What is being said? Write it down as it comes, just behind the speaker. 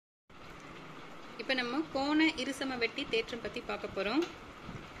இப்போ நம்ம கோண இருசம வெட்டி தேற்றம் பற்றி பார்க்க போகிறோம்.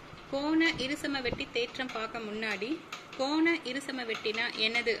 கோண இருசம வெட்டி தேற்றம் பார்க்க முன்னாடி கோண இருசம வெட்டினா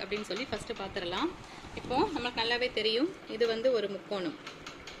என்னது அப்படின்னு சொல்லி ஃபர்ஸ்ட் பார்த்துடலாம். இப்போ நமக்கு நல்லாவே தெரியும், இது வந்து ஒரு முக்கோணம்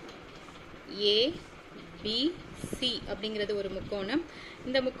ABC அப்படிங்கிறது ஒரு முக்கோணம்.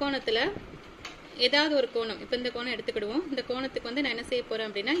 இந்த முக்கோணத்தில் ஏதாவது ஒரு கோணம், இப்போ இந்த கோணம் எடுத்துக்கிடுவோம். இந்த கோணத்துக்கு வந்து நான் என்ன செய்ய போகிறேன்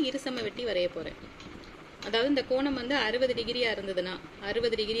அப்படின்னா இருசம வெட்டி வரைய போகிறேன். அதாவது இந்த கோணம் வந்து 60 டிகிரியாக இருந்ததுன்னா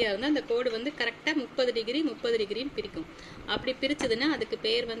 60 டிகிரியாக இருந்தால் அந்த கோடு வந்து கரெக்டாக 30 டிகிரின்னு பிரிக்கும். அப்படி பிரிச்சதுன்னா அதுக்கு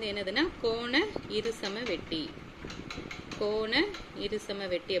பேர் வந்து என்னதுன்னா கோண இருசம வெட்டி. கோண இருசம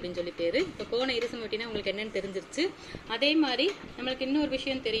வெட்டி அப்படின்னு சொல்லி பேர். இப்போ கோண இருசம வெட்டினா உங்களுக்கு என்னன்னு தெரிஞ்சிருச்சு. அதே மாதிரி நம்மளுக்கு இன்னொரு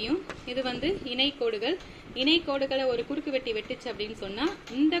விஷயம் தெரியும், இது வந்து இணைக்கோடுகள். இணைக்கோடுகளை ஒரு குறுக்கு வெட்டி வெட்டுச்சு அப்படின்னு சொன்னால்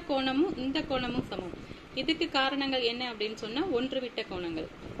இந்த கோணமும் சமம். இதுக்கு காரணங்கள் என்ன அப்படின்னு சொன்னால் ஒன்றுவிட்ட கோணங்கள்.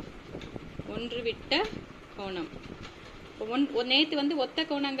 ஒன்றுவிட்ட கோணம். நேற்று வந்து ஒத்த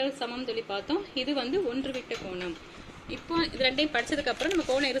கோணங்கள் சமம் சொல்லி பார்த்தோம். இது வந்து ஒன்றுவிட்ட கோணம். இப்போ இது ரெண்டையும் படிச்சதுக்கு அப்புறம் நம்ம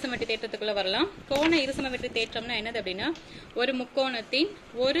கோண இருசம வெட்டி தேற்றத்துக்குள்ள வரலாம். கோண இருசம வெட்டி தேற்றம்னா என்னது அப்படின்னா, ஒரு முக்கோணத்தின்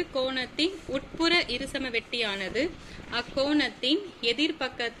ஒரு கோணத்தின் உட்புற இருசம வெட்டியானது அக்கோணத்தின்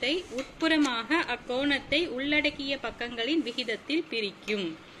எதிர்பக்கத்தை உட்புறமாக அக்கோணத்தை உள்ளடக்கிய பக்கங்களின் விகிதத்தில் பிரிக்கும்.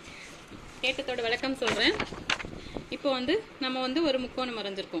 தேற்றத்தோட விளக்கம் சொல்றேன். இப்போ வந்து நம்ம வந்து ஒரு முக்கோணம்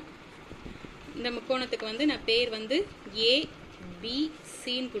வரைஞ்சிருக்கோம். இந்த முக்கோணத்துக்கு வந்து நான் பேர் வந்து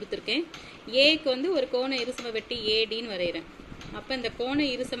ABCன்னு கொடுத்துருக்கேன். ஏக்கு வந்து ஒரு கோண இருசம வெட்டி ADன்னு வரைகிறேன். அப்போ இந்த கோண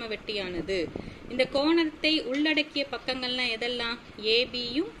இருசம வெட்டியானது இந்த கோணத்தை உள்ளடக்கிய பக்கங்கள்லாம் எதெல்லாம்?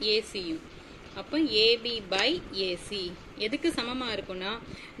 ABயும் ACயும். அப்போ AB/AC எதுக்கு சமமாக இருக்குன்னா,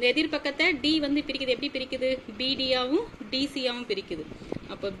 இந்த எதிர்பக்கத்தை D வந்து பிரிக்குது. எப்படி பிரிக்குது? BDயாவும் DCயாவும் பிரிக்குது.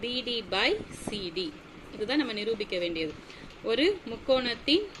 அப்போ BD/CD. இதுதான் நம்ம நிரூபிக்க வேண்டியது. ஒரு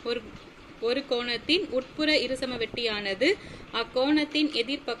முக்கோணத்தின் ஒரு கோணத்தின் உட்புற இருசம வெட்டியானது அக்கோணத்தின்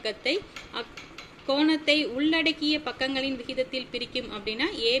எதிர்பக்கத்தை அக்கோணத்தை உள்ளடக்கிய பக்கங்களின் விகிதத்தில் பிரிக்கும் அப்படின்னா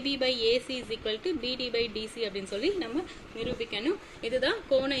AB/AC = BD/DC அப்படின்னு சொல்லி நம்ம நிரூபிக்கணும். இதுதான்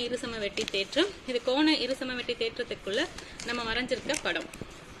கோண இருசம வெட்டி தேற்றம். இது கோண இருசம வெட்டி தேற்றத்துக்குள்ள நம்ம வரைஞ்சிருக்க படம்.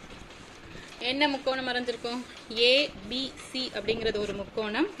 என்ன முக்கோணம் வரைஞ்சிருக்கோம்? ABC அப்படிங்கிறது ஒரு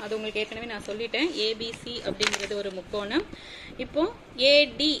முக்கோணம். அது உங்களுக்கு ஏற்கனவே நான் சொல்லிட்டேன். ABC அப்படிங்கிறது ஒரு முக்கோணம். இப்போ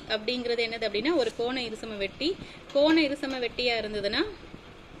AD அப்படிங்கிறது என்னது அப்படின்னா ஒரு கோண இருசம வெட்டி. கோண இருசம வெட்டியா இருந்ததுன்னா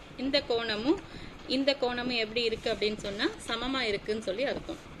இந்த கோணமும் எப்படி இருக்கு அப்படின்னு சொன்னா சமமா இருக்குன்னு சொல்லி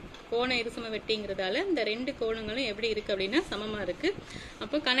அர்த்தம். கோண இருசம வெட்டிங்கிறதால இந்த ரெண்டு கோணங்களும் எப்படி இருக்கு அப்படின்னா சமமா இருக்கு.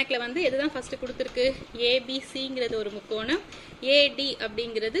 அப்போ கணக்குல வந்து எதுதான் ஃபர்ஸ்ட் கொடுத்துருக்கு? ABCங்கிறது ஒரு முக்கோணம், AD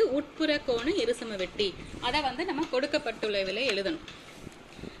அப்படிங்கிறது உட்புற கோண இருசம வெட்டி. அதை வந்து நம்ம கொடுக்கப்பட்டுள்ளவையில எழுதணும்.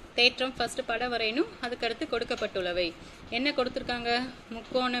 தேற்றம் ஃபர்ஸ்ட் படம் வரையணும். அதுக்கடுத்து கொடுக்கப்பட்டுள்ளவை என்ன கொடுத்துருக்காங்க?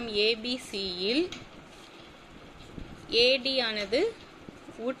 முக்கோணம் ABCயில் AD ஆனது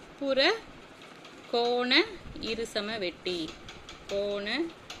உட்புற கோண இருசம வெட்டி. கோண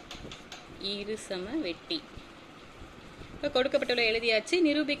இருசம வெட்டி. இப்போ கொடுக்கப்பட்டுள்ள எழுதியாச்சு.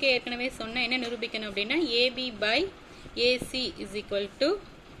 நிரூபிக்க ஏற்கனவே சொன்ன என்ன நிரூபிக்கணும் அப்படின்னா AB/AC =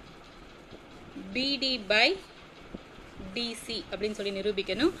 BD/DC அப்படின்னு சொல்லி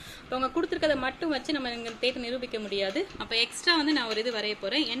நிரூபிக்கணும். இப்போ அவங்க கொடுத்துருக்கதை மட்டும் வச்சு நம்ம இங்கே தேற்றம் நிரூபிக்க முடியாது. அப்போ எக்ஸ்ட்ரா வந்து நான் ஒரு இது வரைய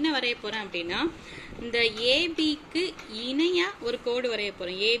போகிறேன். என்ன வரைய போகிறேன் அப்படின்னா, இந்த ABக்கு இணையாக ஒரு கோடு வரைய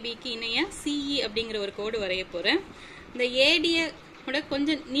போகிறேன். ABக்கு இணையாக CE அப்படிங்கிற ஒரு கோடு வரைய போகிறேன். இந்த ADயை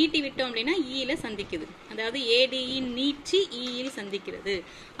கொஞ்சம் நீட்டி விட்டோம் அப்படின்னா ஈல சந்திக்குது. அதாவது ADயின் நீட்சி ஈயில் சந்திக்கிறது.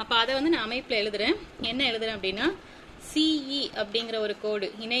 அப்போ அதை வந்து நான் அமைப்பில் எழுதுறேன். என்ன எழுதுறேன் அப்படின்னா, CE அப்படிங்கிற ஒரு கோடு,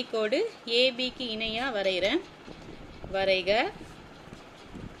 இணைக்கோடு ABக்கு இணையா வரைகிறேன். வரைக.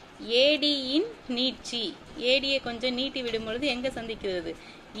 ADயின் நீட்சி, ADயை கொஞ்சம் நீட்டி விடும் பொழுது எங்க சந்திக்கிறது?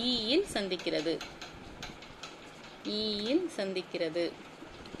 ஈயில் சந்திக்கிறது. ஈயில் சந்திக்கிறது.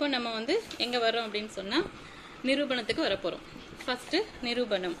 இப்போ நம்ம வந்து எங்க வர்றோம் அப்படின்னு சொன்னா நிரூபணத்துக்கு வரப்போறோம். ஃபர்ஸ்ட்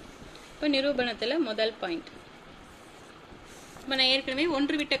நிரூபணம். இப்போ நிரூபணத்துல முதல் பாயிண்ட், இப்போ நான் ஏற்கனவே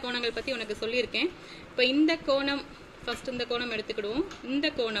ஒன்றுவிட்ட கோணங்கள் பத்தி உனக்கு சொல்லியிருக்கேன். இப்போ இந்த கோணம் ஃபர்ஸ்ட், இந்த கோணம் எடுத்துக்கிடுவோம். இந்த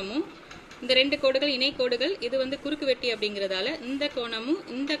கோணமும் இந்த ரெண்டு கோடுகள் இணைக்கோடுகள், இது வந்து குறுக்கு வெட்டி அப்படிங்கிறதால இந்த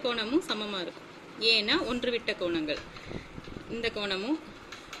கோணமும் சமமா இருக்கும். ஏன்னா ஒன்றுவிட்ட கோணங்கள். இந்த கோணமும்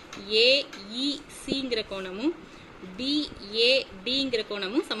AECங்கிற கோணமும் BADங்கிற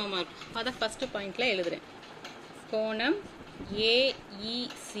கோணமும் சமமா இருக்கும். அதை ஃபர்ஸ்ட் பாயிண்ட்ல எழுதுறேன். கோணம்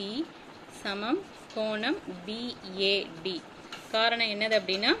AEC சமம் கோணம் BAD. காரணம் என்னது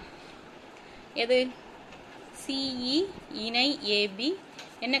அப்படின்னா, எது? CE இணை AB.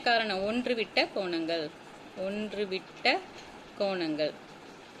 என்ன காரணம்? ஒன்றுவிட்ட கோணங்கள். ஒன்றுவிட்ட கோணங்கள்.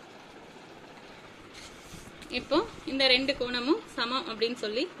 இப்போ இந்த ரெண்டு கோணமும் சமம் அப்படின்னு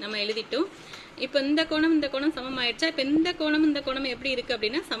சொல்லி நம்ம எழுதிட்டோம். இப்போ இந்த கோணம் சமம் ஆயிடுச்சா? இப்போ இந்த கோணம் எப்படி இருக்கு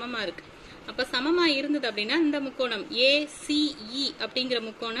அப்படின்னா சமமா இருக்கு. அப்ப சமமா இருந்தது அப்படின்னா இந்த முக்கோணம் ACE அப்படிங்கிற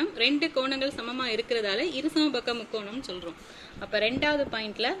முக்கோணம் ரெண்டு கோணங்கள் சமமா இருக்கிறதால இருசமபக்க முக்கோணம் சொல்றோம். அப்ப ரெண்டாவது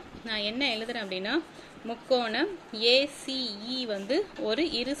பாயிண்ட்ல நான் என்ன எழுதுறேன் அப்படின்னா முக்கோணம் ACE வந்து ஒரு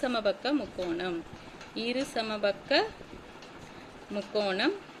இருசமபக்க முக்கோணம். இருசமபக்க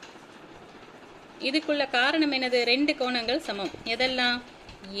முக்கோணம். இதுக்குள்ள காரணம் என்னது? ரெண்டு கோணங்கள் சமம். எதெல்லாம்?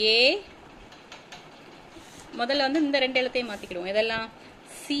 A முதல்ல வந்து இந்த ரெண்டு எழுத்தையும் மாத்திக்கிடுவோம். எதெல்லாம்?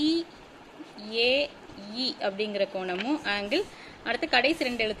 CAE அப்படிங்கிற கோணமும் ஆங்கிள். அடுத்து கடைசி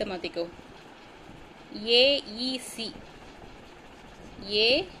ரெண்டு எழுத்தை மாத்திக்கோ. AEC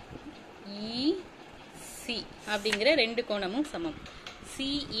அப்படிங்கிற ரெண்டு கோணமும் சமம்.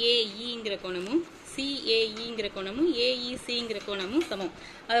 CAEங்கிற கோணமும் CAEங்கிற கோணமும் AECங்கிற கோணமும் சமம்.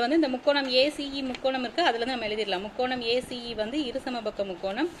 அது வந்து இந்த முக்கோணம் ACE முக்கோணம் இருக்கு, அதுல இருந்து நம்ம எழுதிடலாம். முக்கோணம் ACE வந்து இருசமபக்க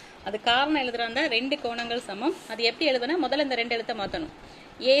முக்கோணம். அது காரணம் எழுதுறாந்தா ரெண்டு கோணங்கள் சமம். அது எப்படி எழுதுனா முதல்ல இந்த ரெண்டு எழுத்தை மாத்தணும்.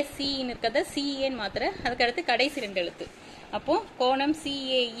 ACன்னு இருக்கிறத CAன்னு மாத்துற, அதுக்கு அடுத்து கடைசி ரெண்டு எழுத்து. அப்போ கோணம்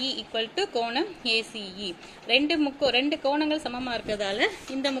CAE ஈக்குவல் டு கோணம் ACE. ரெண்டு கோணங்கள் சமமா இருக்கிறதால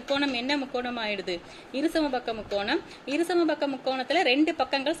இந்த முக்கோணம் என்ன முக்கோணம் ஆயிடுது? இருசமபக்க முக்கோணம். இருசமபக்க முக்கோணத்துல ரெண்டு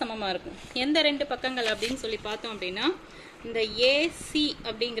பக்கங்கள் சமமா இருக்கும். எந்த ரெண்டு பக்கங்கள் அப்படின்னு சொல்லி பார்த்தோம் அப்படின்னா இந்த AC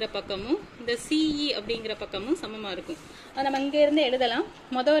அப்படிங்கிற பக்கமும் இந்த CE அப்படிங்கிற பக்கமும் சமமா இருக்கும். அது நம்ம இங்க இருந்து எழுதலாம்.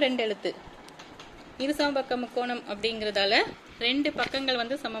 முதல் ரெண்டு எழுத்து இருசமபக்க முக்கோணம் அப்படிங்கறதால ரெண்டு பக்கங்கள்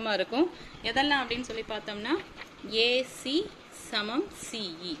வந்து சமமா இருக்கும். எதெல்லாம் அப்படின்னு சொல்லி பார்த்தோம்னா AC சமம்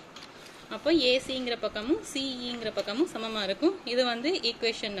CE. அப்போ ACங்கிற பக்கமும் CEங்கிற பக்கமும் சமமா இருக்கும். இது வந்து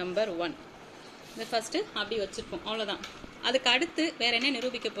ஈக்குவேஷன் நம்பர் 1. இது ஃபர்ஸ்ட் அப்படி வச்சிருப்போம். அவ்வளவுதான். அதுக்கு அடுத்து வேற என்ன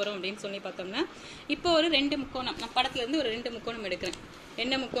நிரூபிக்க போறோம் அப்படின்னு சொல்லி பார்த்தோம்னா இப்போ ஒரு ரெண்டு முக்கோணம், நான் படத்துல இருந்து ஒரு ரெண்டு முக்கோணம் எடுக்கிறேன்.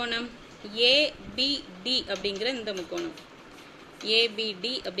 என்ன முக்கோணம்? ABD அப்படிங்கிற இந்த முக்கோணம். ABD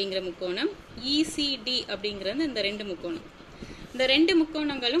அப்படிங்கிற முக்கோணம், ECD அப்படிங்கிறது இந்த ரெண்டு முக்கோணம். இந்த ரெண்டு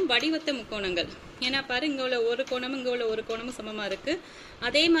முக்கோணங்களும் வடிவத்த முக்கோணங்கள். ஏன்னா பாரு, இங்க உள்ள ஒரு கோணமும் இங்க உள்ள ஒரு கோணமும் சமமா இருக்கு.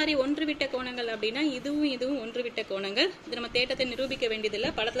 அதே மாதிரி ஒன்று விட்ட கோணங்கள் அப்படின்னா இதுவும் ஒன்று விட்ட கோணங்கள். இது நம்ம தேற்றத்தை நிரூபிக்க வேண்டியதில்லை,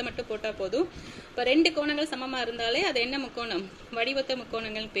 படத்துல மட்டும் போட்டா போதும். இப்ப ரெண்டு கோணங்கள் சமமா இருந்தாலே அது என்ன முக்கோணம்? வடிவத்த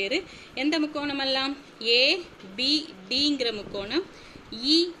முக்கோணங்கள் பேரு. எந்த முக்கோணம் எல்லாம்? ABDங்கிற முக்கோணம்,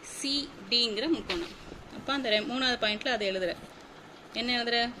 ECDங்கிற முக்கோணம். அப்ப அந்த மூணாவது பாயிண்ட்ல அதை எழுதுற. என்ன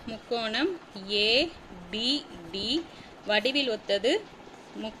எழுதுற? முக்கோணம் ABD வடிவில் ஒத்தது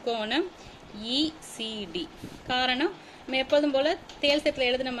முக்கோணம் ECD. காரணம் நம்ம எப்போதும் போல தேல் செட்ல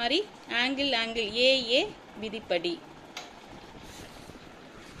எழுதின மாதிரி ஆங்கிள் AA விதிப்படி.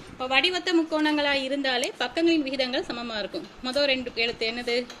 இப்போ வடிவத்த முக்கோணங்களா இருந்தாலே பக்கங்களின் விகிதங்கள் சமமா இருக்கும். முதல் ரெண்டு எழுத்து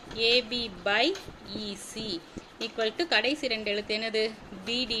என்னது? AB by EC equal to கடைசி ரெண்டு எழுத்து என்னது?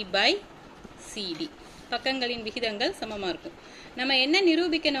 BD by CD. பக்கங்களின் விகிதங்கள் சமமா இருக்கும். நம்ம என்ன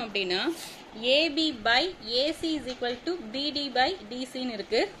நிரூபிக்கணும் அப்படின்னா AB by AC is equal to BD by DC ன்னு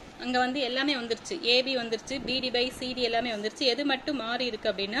இருக்கு. அங்க வந்து எல்லாமே வந்துருச்சு. AB வந்துருச்சு, BD by CD எல்லாமே வந்துருச்சு. எது மட்டும் மாறி இருக்கு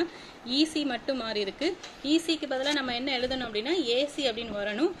அப்படின்னா EC மட்டும் மாறி இருக்கு. ECக்கு பதிலா நம்ம என்ன எழுதணும் அப்படின்னா AC அப்படின்னு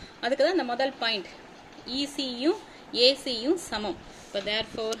வரணும். அதுக்கு தான் இந்த முதல் பாயிண்ட். ECயும் ACயும் சமம். இப்போ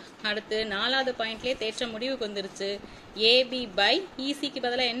therefore அடுத்து நாலாவது பாயிண்ட்லயே தேற்ற முடிவுக்கு வந்துருச்சு. AB by ECக்கு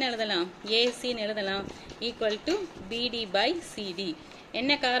பதிலா என்ன எழுதலாம்? ACன்னு எழுதலாம். Equal to BD by CD.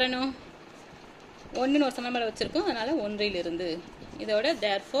 என்ன காரணம்? ஒன்றுன்னு ஒரு சமன்பாடு வச்சிருக்கோம், அதனால ஒன்றிலிருந்து. இதோட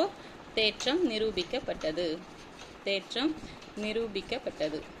therefore தேற்றம் நிரூபிக்கப்பட்டது. தேற்றம்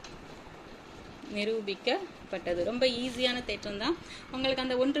நிரூபிக்கப்பட்டது. ரொம்ப ஈஸியான தேற்றம் தான். உங்களுக்கு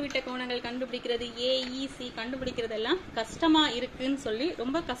அந்த ஒன்று விட்ட கோணங்கள் கண்டுபிடிக்கிறது, AEC கண்டுபிடிக்கிறதெல்லாம் கஷ்டமா இருக்குன்னு சொல்லி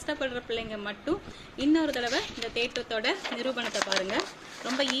ரொம்ப கஷ்டப்படுற பிள்ளைங்க மட்டும் இன்னொரு தடவை இந்த தேற்றத்தோட நிரூபணத்தை பாருங்க.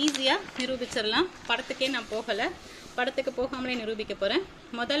 ரொம்ப ஈஸியா நிரூபிச்சிடலாம். படத்துக்கே நான் போகல, படத்துக்கு போகாமலே நிரூபிக்க போறேன்.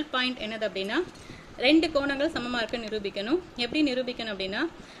 முதல் பாயிண்ட் என்னது அப்படின்னா ரெண்டு கோணங்கள் சமமா இருக்குன்னு நிரூபிக்கணும். எப்படி நிரூபிக்கணும் அப்படின்னா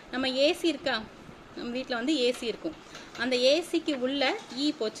நம்ம AC இருக்கா, நம்ம வீட்டில் வந்து AC இருக்கும். அந்த ACக்கு உள்ள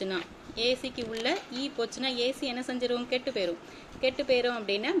போச்சுன்னா ஏசிக்கு உள்ள போச்சுன்னா ஏசி என்ன செஞ்சிரும்? கெட்டு போயிரும்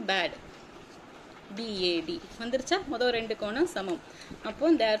அப்படின்னா பேட். BAD வந்துருச்சா? முதல் ரெண்டு கோணம் சமம். அப்போ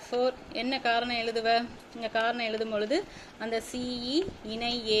therefore என்ன காரணம் எழுதுவ? இங்க காரணம் எழுதும் பொழுது அந்த CE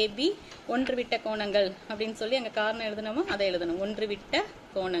இணை AB ஒன்று விட்ட கோணங்கள் அப்படின்னு சொல்லி அங்க காரணம் எழுதணுமோ அதை எழுதணும். ஒன்று விட்ட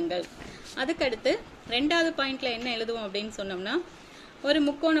கோணங்கள். அதுக்கடுத்து ரெண்டாவது பாயிண்ட்ல என்ன எழுதுவோம் அப்படின்னு சொன்னோம்னா ஒரு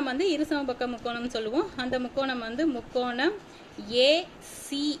முக்கோணம் வந்து இருசமபக்க முக்கோணம் சொல்லுவோம். அந்த முக்கோணம் வந்து முக்கோணம்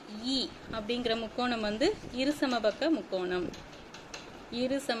ACE அப்படிங்கிற முக்கோணம் வந்து இருசமபக்க முக்கோணம்.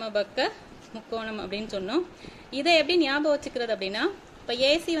 அப்படின்னு சொன்னோம். இதை எப்படி ஞாபகம் வச்சுக்கிறது அப்படின்னா இப்ப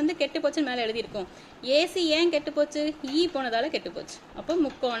ஏசி வந்து கெட்டு போச்சுன்னு மேல எழுதியிருக்கோம். ஏசி ஏன் கெட்டு போச்சு? போனதால கெட்டு போச்சு. அப்போ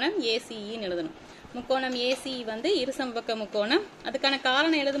முக்கோணம் ACEன்னு எழுதணும். முக்கோணம் ACE வந்து இருசமபக்க முக்கோணம். அதுக்கான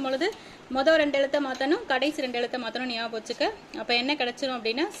காரணம் எழுதும் பொழுது முதல் ரெண்டு எழுத்தை மாத்தணும், கடைசி ரெண்டு எழுத்தை மாத்தணும் ஞாபகம் வச்சுக்க. அப்ப என்ன கிடைச்சிரும்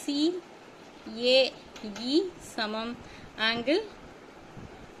அப்படின்னா ஏஇ சமம் ஆங்கிள்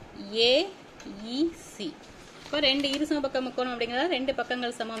ஏஇசி. இப்போ ரெண்டு இருசம பக்க முக்கோணம் அப்படிங்கிறத ரெண்டு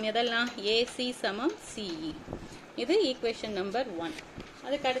பக்கங்கள் சமம் எதெல்லாம் ஏசி சமம் சிஇ. இது ஈக்குவேஷன் நம்பர் 1.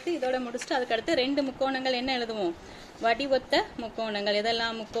 அதுக்கடுத்து இதோட முடிச்சுட்டு அதுக்கடுத்து ரெண்டு முக்கோணங்கள் என்ன எழுதுவோம் வடிவொத்த முக்கோணங்கள்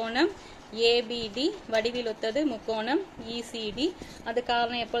எதெல்லாம் முக்கோணம் ஏபிடி வடிவில் ஒத்தது முக்கோணம் இசிடி. அது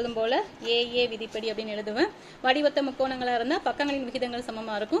காரணம் எப்பொழுதும் போல ஏஏ விதிப்படி அப்படின்னு எழுதுவேன். வடிவொத்த முக்கோணங்களா இருந்தா பக்கங்களின் விகிதங்கள்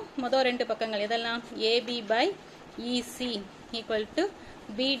சமமா இருக்கும். முதல் ரெண்டு பக்கங்கள் எதெல்லாம் AB by EC equal to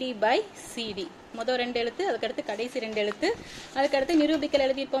பிடி பை சிடி. முதல் ரெண்டு எழுத்து அதுக்கடுத்து கடைசி ரெண்டு எழுத்து. அதுக்கடுத்து நிரூபிக்கல்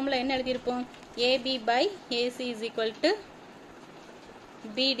எழுதியிருப்போம்ல என்ன எழுதியிருப்போம் AB by AC is equal to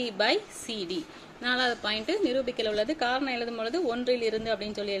பிடி பை சிடி. நாலாவது பாயிண்ட் நிரூபிக்கல் உள்ளது. காரணம் எழுதும் பொழுது ஒன்றில் இருந்து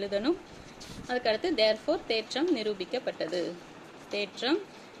அப்படின்னு சொல்லி எழுதணும். அதுக்கடுத்து தேர்ஃபோர் தேற்றம் நிரூபிக்கப்பட்டது. தேற்றம்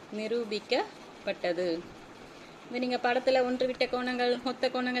நிரூபிக்கப்பட்டது. இது நீங்க படத்துல ஒன்று விட்ட கோணங்கள் மொத்த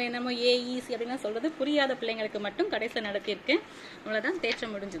கோணங்கள் என்னமோ ஏஇசி அப்படின்னா சொல்றது புரியாத பிள்ளைங்களுக்கு மட்டும் கடைசியில் நடத்தியிருக்கேன். அவ்வளவுதான்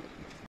தேற்றம் முடிஞ்சது.